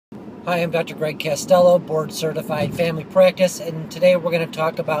Hi, I'm Dr. Greg Castello, board certified family practice, and today we're going to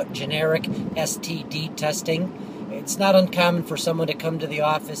talk about generic STD testing. It's not uncommon for someone to come to the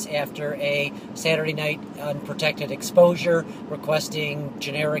office after a Saturday night unprotected exposure requesting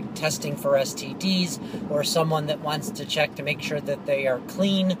generic testing for STDs, or someone that wants to check to make sure that they are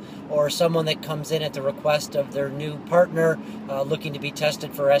clean, or someone that comes in at the request of their new partner looking to be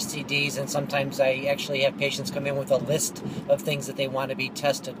tested for STDs. And sometimes I actually have patients come in with a list of things that they want to be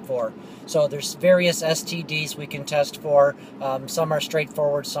tested for. So there's various STDs we can test for. Some are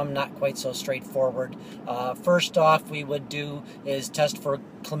straightforward, some not quite so straightforward. First off, we would do is test for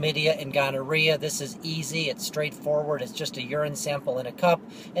chlamydia and gonorrhea. This is easy, it's straightforward, it's just a urine sample in a cup,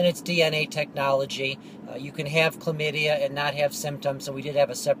 and it's DNA technology. You can have chlamydia and not have symptoms, so we did have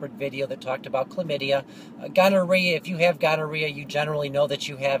a separate video that talked about chlamydia. Gonorrhea, if you have gonorrhea, you generally know that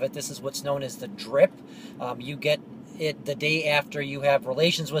you have it. This is what's known as the drip. You get it the day after you have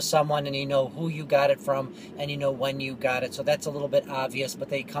relations with someone, and you know who you got it from and you know when you got it. So that's a little bit obvious, but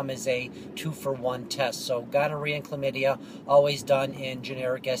they come as a 2-for-1 test. So gonorrhea and chlamydia always done in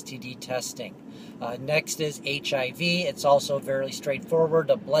generic STD testing. Next is HIV. It's also very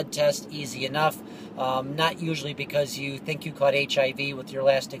straightforward, a blood test, easy enough. Not usually because you think you caught HIV with your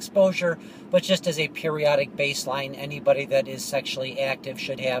last exposure, but just as a periodic baseline. Anybody that is sexually active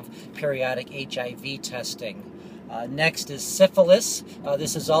should have periodic HIV testing. Next is syphilis.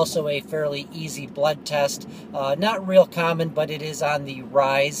 This is also a fairly easy blood test. Not real common, but it is on the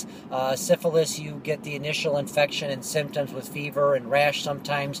rise. Syphilis, you get the initial infection and symptoms with fever and rash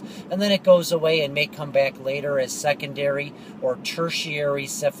sometimes, and then it goes away and may come back later as secondary or tertiary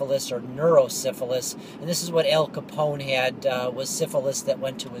syphilis or neurosyphilis. And this is what Al Capone had, was syphilis that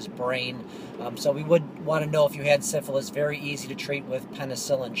went to his brain. So we would want to know if you had syphilis. Very easy to treat with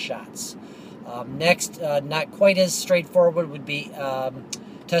penicillin shots. Next, not quite as straightforward, would be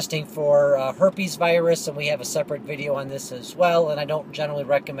testing for herpes virus, and we have a separate video on this as well. And I don't generally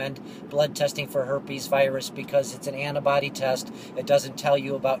recommend blood testing for herpes virus because it's an antibody test. It doesn't tell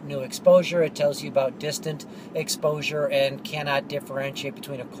you about new exposure, it tells you about distant exposure, and cannot differentiate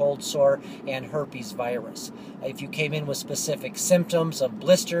between a cold sore and herpes virus. If you came in with specific symptoms of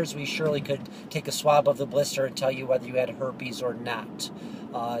blisters, we surely could take a swab of the blister and tell you whether you had herpes or not.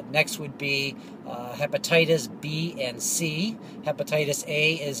 Next would be Hepatitis B and C. Hepatitis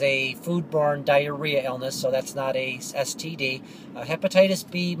A is a foodborne diarrhea illness, so that's not a STD. Hepatitis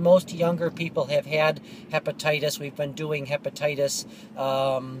B, most younger people have had hepatitis. We've been doing hepatitis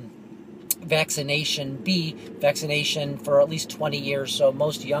vaccination for at least 20 years, so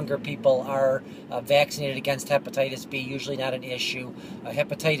most younger people are vaccinated against hepatitis B, usually not an issue.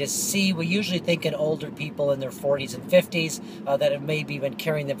 Hepatitis C, we usually think in older people in their 40s and 50s that have maybe been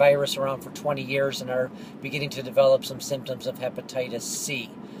carrying the virus around for 20 years and are beginning to develop some symptoms of hepatitis C.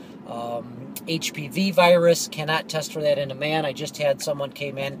 HPV virus, cannot test for that in a man. I just had someone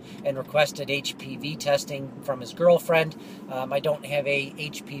came in and requested HPV testing from his girlfriend. I don't have a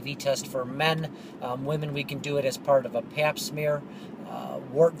HPV test for men. Women, we can do it as part of a pap smear.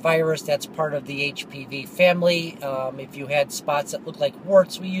 Wart virus, that's part of the HPV family. If you had spots that look like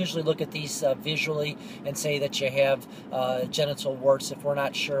warts, we usually look at these visually and say that you have genital warts. If we're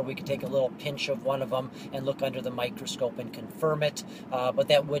not sure, we can take a little pinch of one of them and look under the microscope and confirm it. But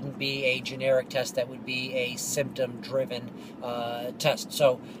that wouldn't be a generic test, that would be a symptom-driven test.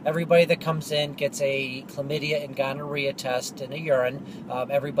 So everybody that comes in gets a chlamydia and gonorrhea test in a urine.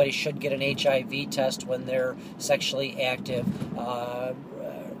 Everybody should get an HIV test when they're sexually active.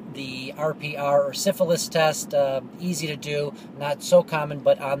 The RPR or syphilis test, easy to do, not so common,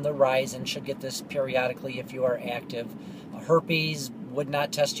 but on the rise, and should get this periodically if you are active. Herpes, would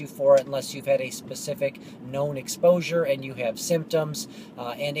not test you for it unless you've had a specific known exposure and you have symptoms.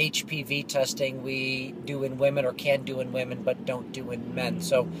 And HPV testing we do in women, or can do in women, but don't do in men.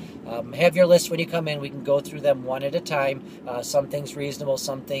 So have your list when you come in. We can go through them one at a time. Some things reasonable,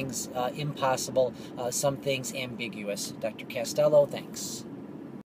 some things impossible, some things ambiguous. Dr. Castello, thanks.